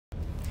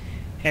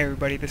Hey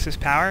everybody, this is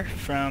Powerr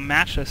from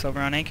Matchless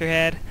over on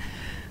Anchorhead.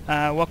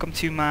 Welcome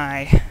to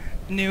my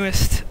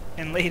newest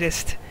and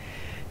latest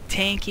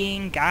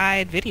tanking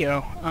guide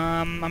video.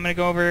 I'm going to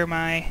go over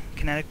my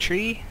Kinetic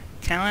tree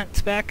talent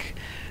spec,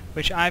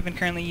 which I've been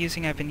currently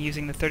using. I've been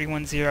using the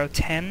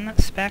 31010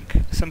 spec.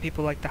 Some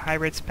people like the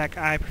hybrid spec.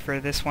 I prefer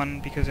this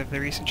one because of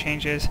the recent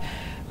changes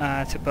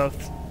to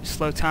both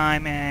slow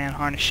time and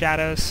harness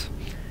shadows,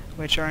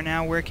 which are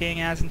now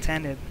working as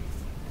intended.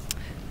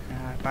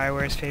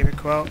 Bioware's favorite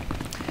quote.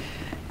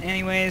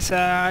 Anyways,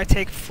 I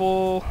take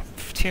full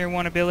tier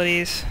 1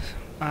 abilities.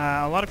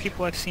 A lot of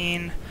people I've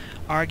seen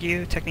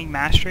argue technique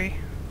mastery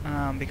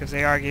because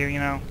they argue, you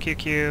know,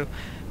 QQ,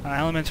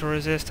 elemental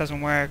resist doesn't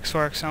work,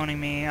 Sork's owning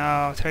me,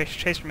 oh,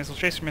 tracer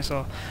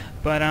missile.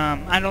 But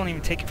I don't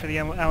even take it for the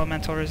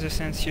elemental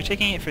resistance. You're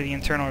taking it for the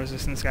internal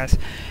resistance, guys.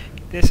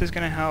 This is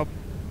going to help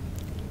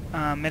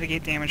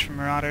mitigate damage from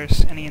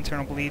marauders, any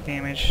internal bleed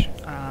damage,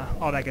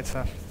 all that good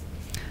stuff.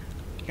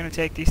 You're going to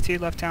take these two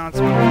left talents,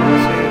 one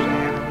fortitude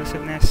and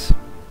elusiveness,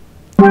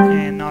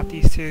 and not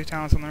these two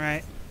talents on the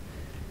right.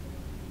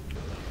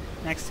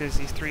 Next is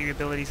these three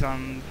abilities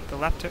on the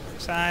left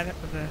side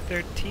of the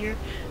third tier: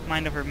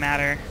 Mind Over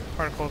Matter,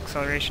 Particle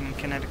Acceleration, and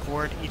Kinetic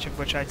Ward, each of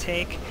which I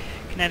take.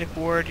 Kinetic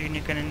Ward you're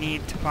going to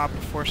need to pop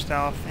before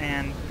stealth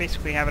and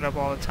basically have it up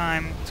all the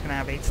time. It's going to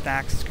have 8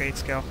 stacks, it's a great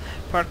skill.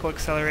 Particle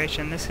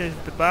Acceleration, this is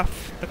the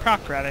buff, the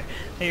proc rather,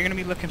 that you're going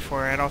to be looking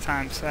for at all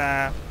times.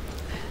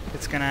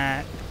 It's going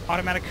to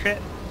automatic crit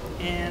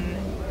and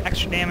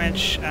extra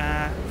damage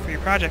for your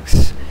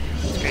projects.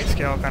 It's a great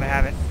skill, gotta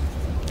have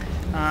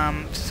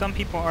it. Some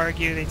people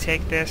argue they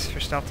take this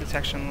for stealth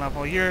detection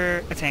level. You're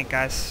a tank,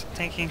 guys.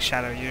 Tanking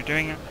Shadow. You're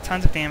doing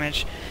tons of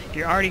damage.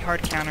 You're already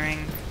hard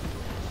countering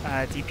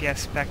DPS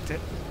spec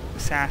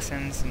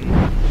assassins and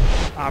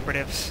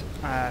operatives,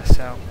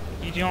 so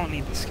you don't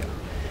need this skill.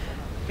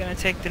 I'm gonna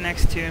take the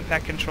next two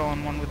impact control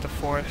and one with the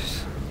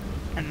force,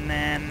 and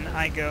then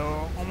I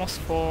go almost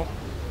full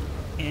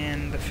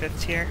in the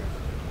 5th tier.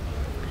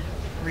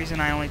 The reason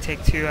I only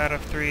take 2 out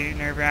of 3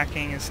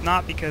 nerve-wracking is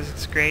not because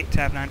it's great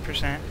to have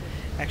 9%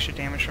 extra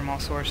damage from all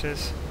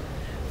sources,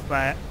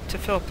 but to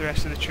fill up the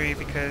rest of the tree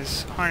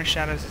because Harness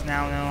Shadows is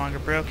now no longer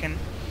broken,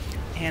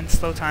 and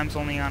slow time's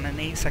only on an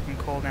 8-second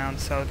cooldown,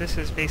 so this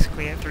is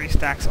basically at 3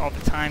 stacks all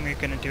the time. You're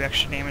going to do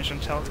extra damage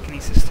on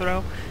telekinesis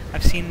throw.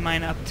 I've seen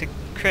mine up to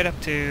crit up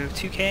to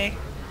 2k.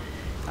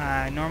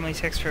 Normally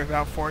ticks for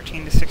about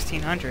 14 to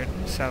 1600,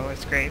 so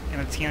it's great, and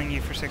it's healing you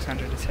for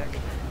 600 to tick,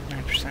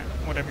 9%,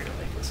 whatever your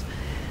leg is.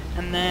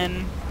 And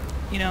then,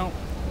 you know,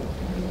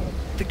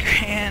 the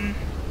Grand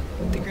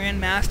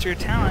Master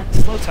talent,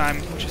 slow time,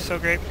 which is so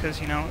great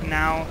because, you know,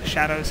 now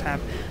shadows have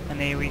an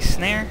AoE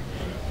snare,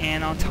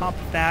 and on top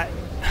of that,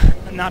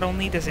 not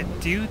only does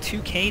it do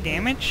 2k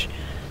damage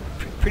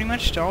pretty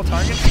much to all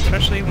targets,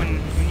 especially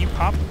when you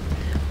pop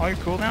all your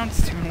cooldowns,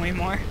 it's doing way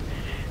more.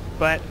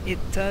 But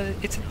it's a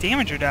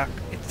damage reduct.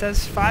 It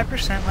does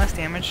 5% less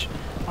damage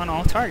on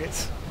all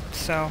targets.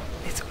 So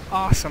it's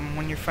awesome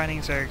when you're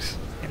fighting Zergs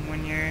and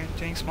when you're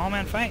doing small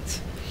man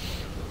fights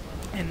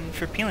and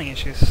for peeling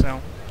issues. So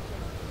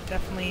I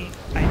definitely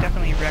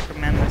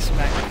recommend this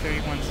spec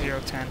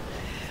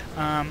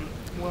 31010.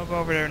 We'll go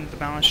over there into the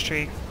balance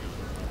tree,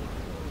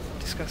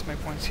 discuss my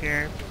points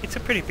here. It's a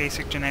pretty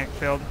basic genetic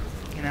build.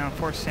 You know,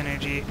 force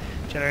synergy,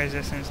 Jedi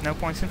resistance, no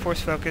points in force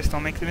focus.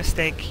 Don't make the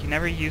mistake. You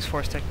never use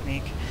force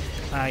technique.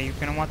 You're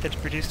going to want the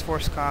reduced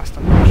force cost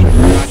on the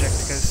project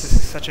because this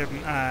is such a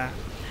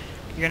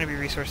you're going to be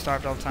resource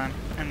starved all the time.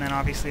 And then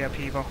obviously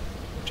upheaval,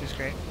 which is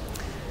great.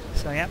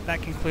 So yeah,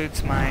 that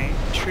concludes my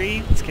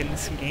tree. Let's get into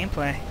some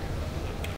gameplay.